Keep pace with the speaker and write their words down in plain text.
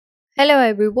Hello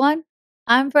everyone,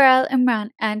 I'm Faral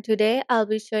Imran and today I'll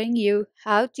be showing you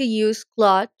how to use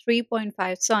Claude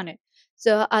 3.5 Sonnet.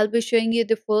 So I'll be showing you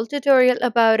the full tutorial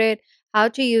about it, how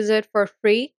to use it for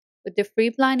free, with the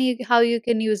free plan how you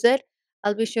can use it.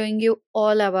 I'll be showing you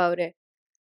all about it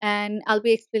and I'll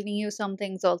be explaining you some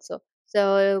things also.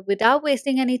 So without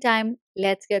wasting any time,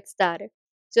 let's get started.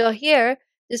 So here,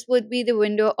 this would be the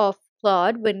window of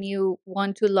Claude when you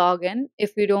want to log in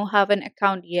if you don't have an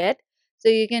account yet. So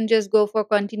you can just go for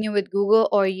continue with Google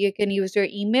or you can use your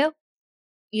email.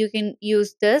 You can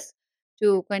use this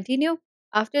to continue.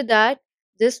 After that,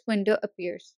 this window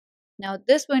appears. Now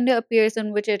this window appears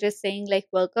in which it is saying like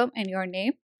welcome and your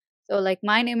name. So like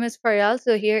my name is Faryal,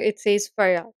 so here it says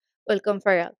Faryal. Welcome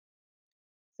Faryal.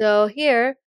 So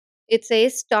here it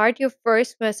says start your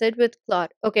first message with Claude.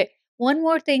 Okay, one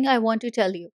more thing I want to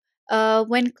tell you.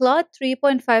 When Claude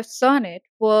 3.5 Sonnet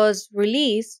was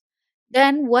released,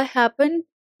 then what happened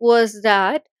was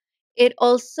that it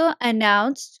also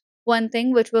announced one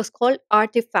thing which was called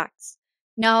artifacts.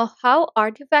 Now, how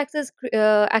artifacts is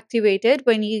activated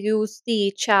when you use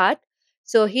the chat?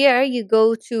 So here you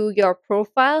go to your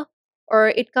profile, or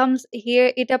it comes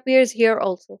here, it appears here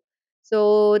also.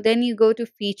 So then you go to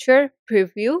feature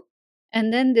preview,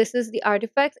 and then this is the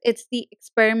artifacts. It's the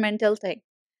experimental thing.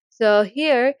 So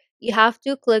here you have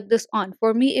to click this on.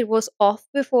 For me, it was off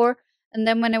before, and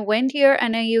then when I went here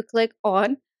and then you click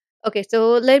on. Okay,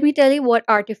 so let me tell you what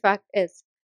artifact is.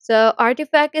 So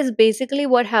artifact is basically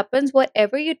what happens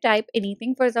whatever you type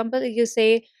anything. For example, you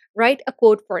say write a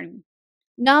code for me.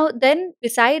 Now, then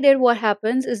beside it, what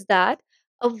happens is that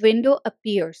a window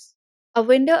appears. A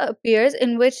window appears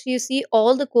in which you see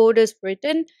all the code is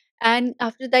written, and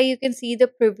after that, you can see the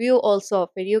preview also of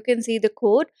it. You can see the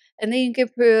code, and then you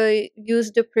can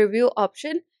use the preview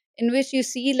option in which you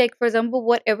see, like, for example,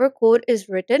 whatever code is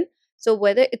written. So,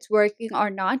 whether it's working or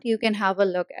not, you can have a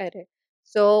look at it.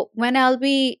 So, when I'll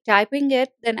be typing it,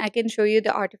 then I can show you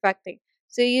the artifact thing.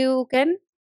 So, you can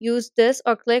use this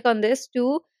or click on this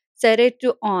to set it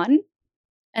to on,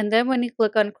 and then when you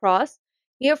click on cross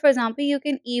here, for example, you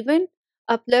can even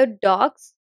upload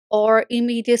docs or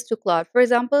images to Claude. For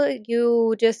example,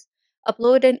 you just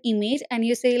upload an image and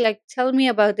you say like tell me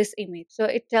about this image, so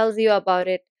it tells you about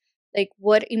it, like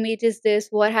what image is this,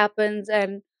 what happens,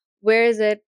 and where is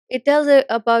it. It tells it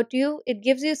about you, it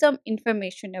gives you some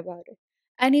information about it.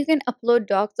 And you can upload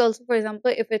docs also. For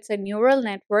example, if it's a neural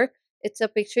network, it's a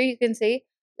picture, you can say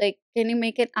like can you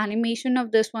make an animation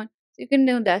of this one. You can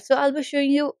do that. So I'll be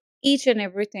showing you each and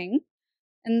everything,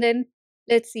 and then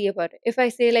let's see about it. If I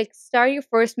say like start your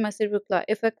first message with Claude,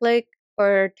 if I click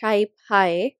or type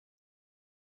hi,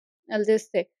 I'll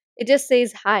just say it just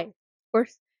says hi. Of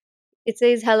course, it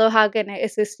says hello, how can I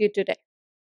assist you today?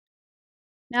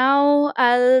 Now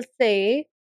I'll say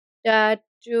that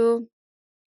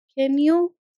can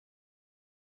you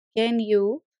can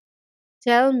you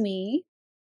tell me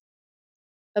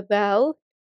about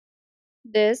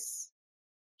this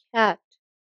cat?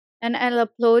 And I'll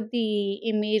upload the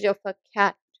image of a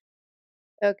cat.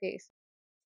 Okay,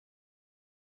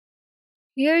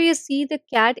 here you see the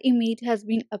cat image has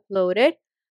been uploaded.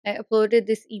 I uploaded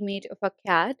this image of a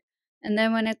cat, and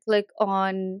then when I click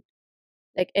on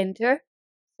like enter,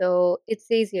 so it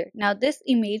says here. Now this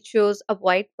image shows a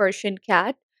white Persian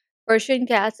cat. Persian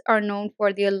cats are known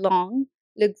for their long,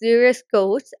 luxurious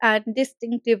coats and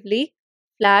distinctively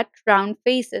flat, round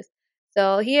faces.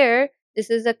 So here, this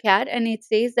is a cat, and it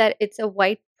says that it's a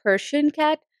white Persian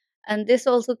cat. And this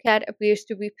also cat appears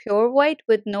to be pure white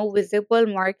with no visible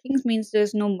markings, means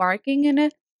there's no marking in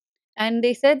it. And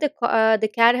they said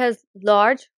the cat has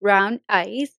large, round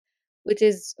eyes, which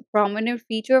is a prominent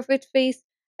feature of its face.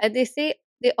 And they say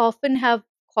they often have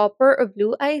copper or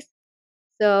blue eyes.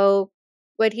 So,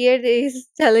 but here it is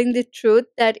telling the truth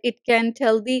that it can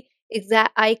tell the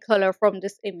exact eye color from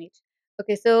this image.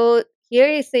 Okay, so here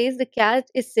it says the cat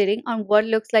is sitting on what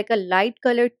looks like a light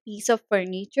colored piece of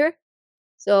furniture.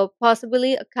 So,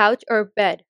 possibly a couch or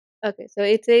bed. Okay, so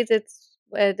it says it's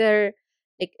whether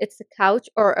like it's a couch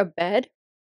or a bed,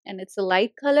 and it's a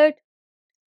light colored.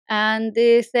 And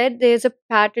they said there's a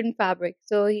pattern fabric.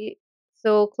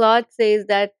 So Claude says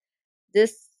that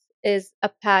this is a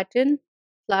pattern,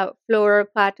 floral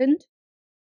pattern.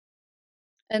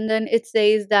 And then it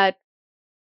says that,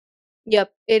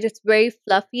 yep, it is very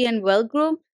fluffy and well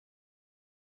groomed.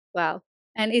 Wow.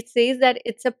 And it says that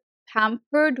it's a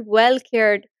pampered, well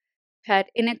cared pet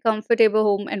in a comfortable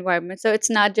home environment. So it's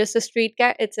not just a street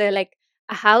cat, it's a like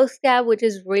a house cat which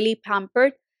is really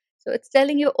pampered. So it's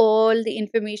telling you all the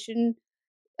information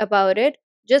about it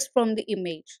just from the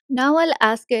image. Now I'll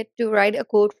ask it to write a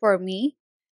code for me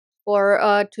for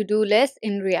a to-do list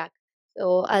in React.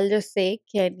 So I'll just say,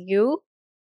 can you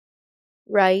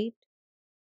write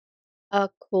a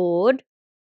code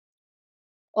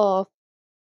of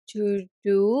to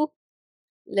do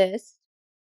list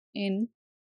in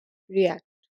React?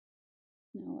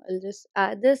 Now I'll just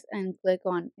add this and click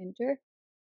on enter.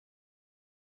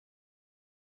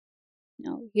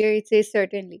 Now here it says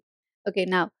certainly. Okay,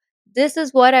 now this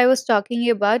is what I was talking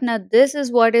about. Now this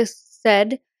is what is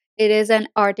said. It is an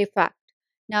artifact.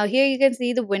 Now here you can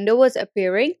see the window was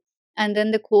appearing and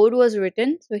then the code was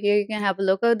written. So here you can have a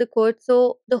look at the code.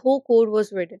 So the whole code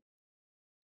was written.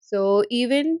 So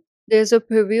even there's a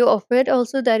preview of it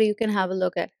also that you can have a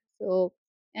look at. So,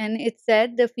 and it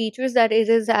said the features that it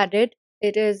is added,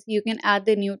 it is you can add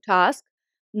the new task,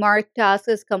 mark task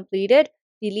as completed,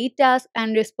 delete task,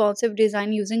 and responsive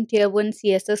design using Tailwind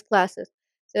CSS classes.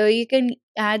 So you can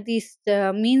add these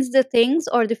means the things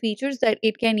or the features that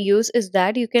it can use is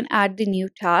that you can add the new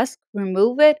task,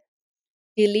 remove it.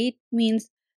 Delete means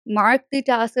mark the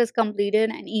task as completed,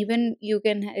 and even you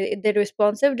can the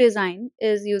responsive design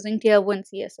is using tier 1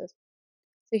 css.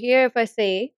 So here if I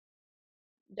say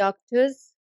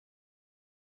doctor's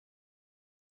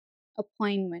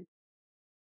appointment,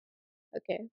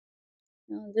 okay,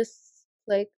 now just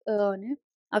click on it.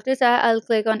 After that I'll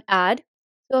click on add.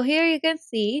 So here you can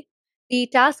see the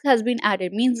task has been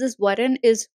added, means this button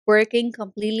is working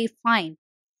completely fine.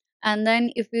 And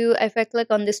then if I click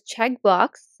on this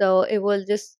checkbox, so it will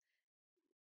just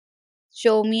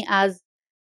show me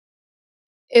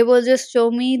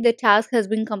the task has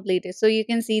been completed. So you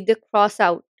can see the cross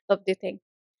out of the thing.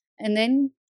 And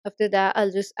then after that,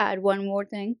 I'll just add one more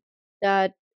thing,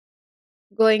 that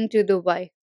going to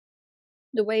Dubai.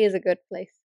 Dubai is a good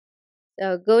place.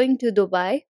 So going to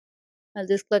Dubai, I'll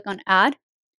just click on add.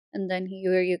 And then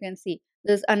here you can see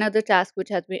there's another task which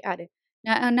has been added.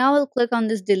 Now I'll click on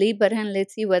this delete button.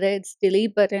 Let's see whether its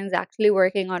delete button is actually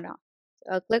working or not.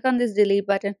 So I'll click on this delete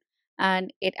button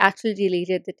and it actually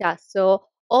deleted the task. So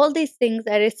all these things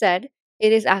that it said,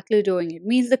 it is actually doing it.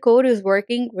 Means the code is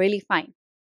working really fine.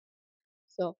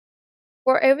 So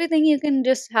for everything, you can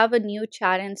just have a new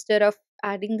chat instead of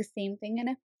adding the same thing in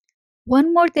it.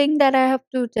 One more thing that I have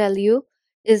to tell you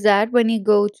is that when you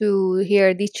go to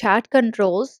here, the chat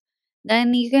controls,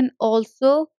 then you can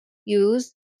also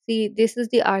use, see, this is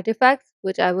the artifacts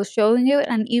which I was showing you,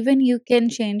 and even you can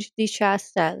change the chat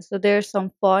style. So there's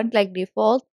some font like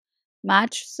default,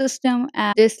 match system,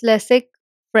 and dyslexic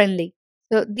friendly.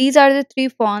 So these are the three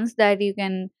fonts that you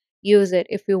can use it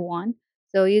if you want.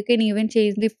 So you can even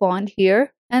change the font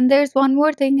here. And there's one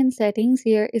more thing in settings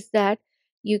here is that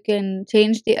you can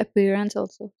change the appearance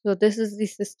also. So this is the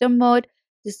system mode.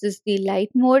 This is the light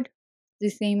mode, the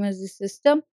same as the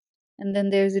system. And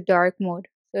then there's the dark mode.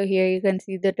 So here you can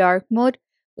see the dark mode,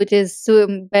 which is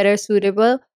better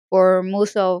suitable for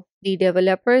most of the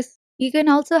developers. You can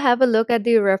also have a look at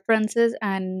the references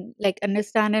and like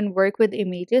understand and work with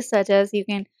images, such as you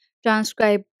can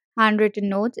transcribe handwritten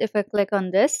notes if I click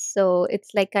on this. So it's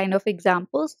like kind of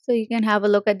examples. So you can have a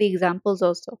look at the examples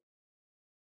also.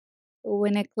 So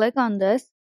when I click on this,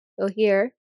 so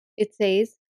here it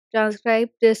says transcribe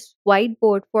this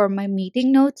whiteboard for my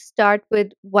meeting notes, start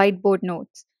with whiteboard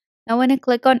notes. Now when I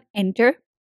click on enter,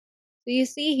 so you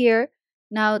see here,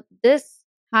 now this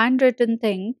handwritten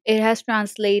thing, it has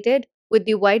translated with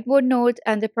the whiteboard notes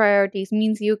and the priorities,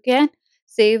 means you can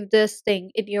save this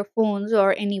thing in your phones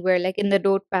or anywhere like in the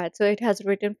notepad. So it has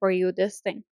written for you this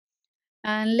thing.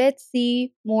 And let's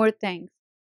see more things.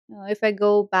 Now, if I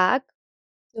go back,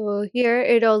 so here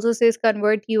it also says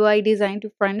convert UI design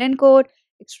to front end code,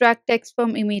 extract text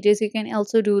from images. You can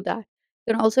also do that.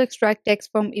 You can also extract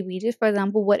text from images. For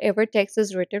example, whatever text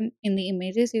is written in the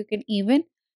images, you can even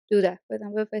do that. For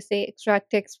example, if I say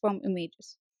extract text from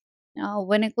images. Now,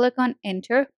 when I click on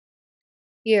enter,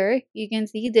 here you can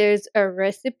see there's a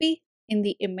recipe in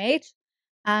the image,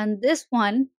 and this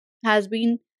one has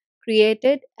been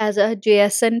created as a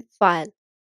JSON file.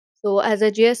 So as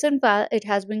a JSON file, it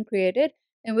has been created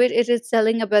in which it is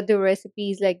telling about the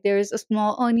recipes. Like there is a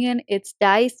small onion, it's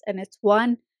diced and it's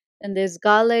one. And there's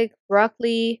garlic,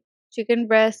 broccoli, chicken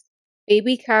breast,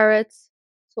 baby carrots.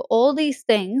 So all these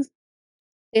things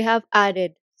they have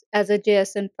added as a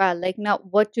JSON file. Like now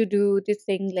what to do, this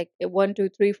thing like 1, 2,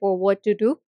 3, 4, what to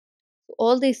do. So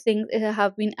all these things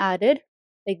have been added.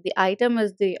 Like the item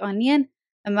is the onion,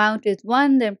 amount is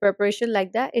one, then preparation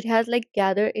like that. It has like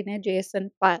gathered in a JSON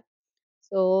file.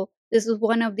 So this is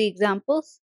one of the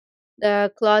examples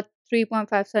the Claude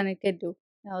 3.5 Sonnet can do.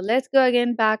 Now let's go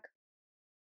again back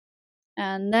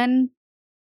and then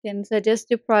can suggest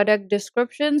the product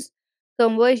descriptions,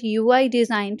 convert UI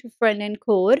design to front-end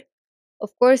code,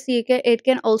 Of course, it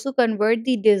can also convert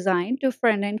the design to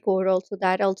front end code also.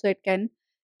 That also it can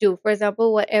do. For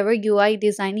example, whatever UI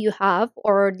design you have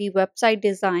or the website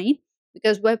design,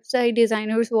 because website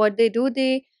designers, what they do,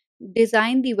 they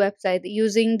design the website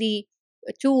using the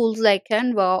tools like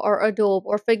Canva or Adobe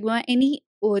or Figma, any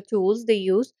tools they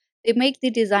use. They make the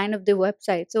design of the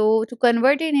website. So to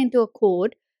convert it into a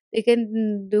code, they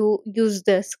can do use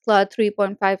this Claude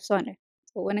 3.5 Sonnet.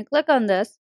 So when I click on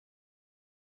this,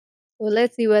 so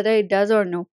let's see whether it does or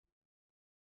no.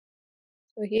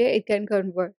 So here it can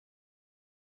convert.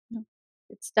 No.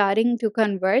 It's starting to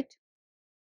convert.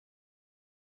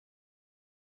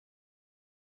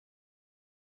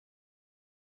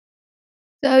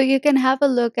 So you can have a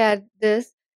look at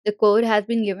this. The code has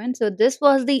been given. So this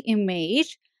was the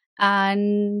image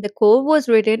and the code was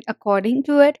written according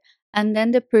to it, and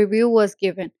then the preview was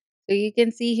given. So you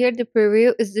can see here the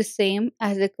preview is the same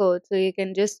as the code. So you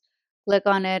can just click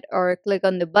on it or click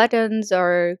on the buttons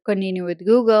or continue with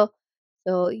Google.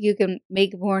 So you can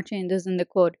make more changes in the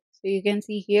code. So you can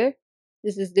see here,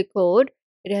 this is the code.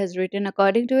 It has written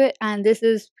according to it, and this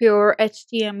is pure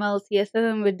HTML,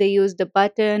 CSS, in which they use the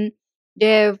button,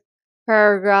 div,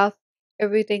 paragraph,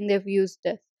 everything they've used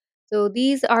this. So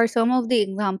these are some of the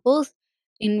examples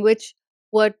in which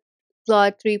what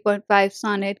Claude 3.5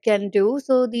 Sonnet can do.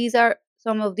 So these are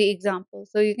some of the examples.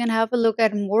 So you can have a look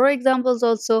at more examples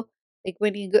also, like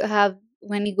when you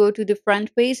go to the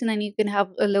front page, and then you can have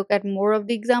a look at more of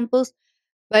the examples.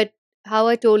 But how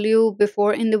I told you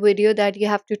before in the video, that you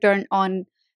have to turn on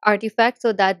artifact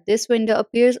so that this window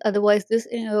appears. Otherwise, this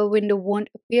window won't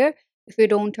appear if you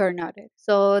don't turn on it.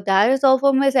 So that is all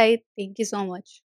from my side. Thank you so much.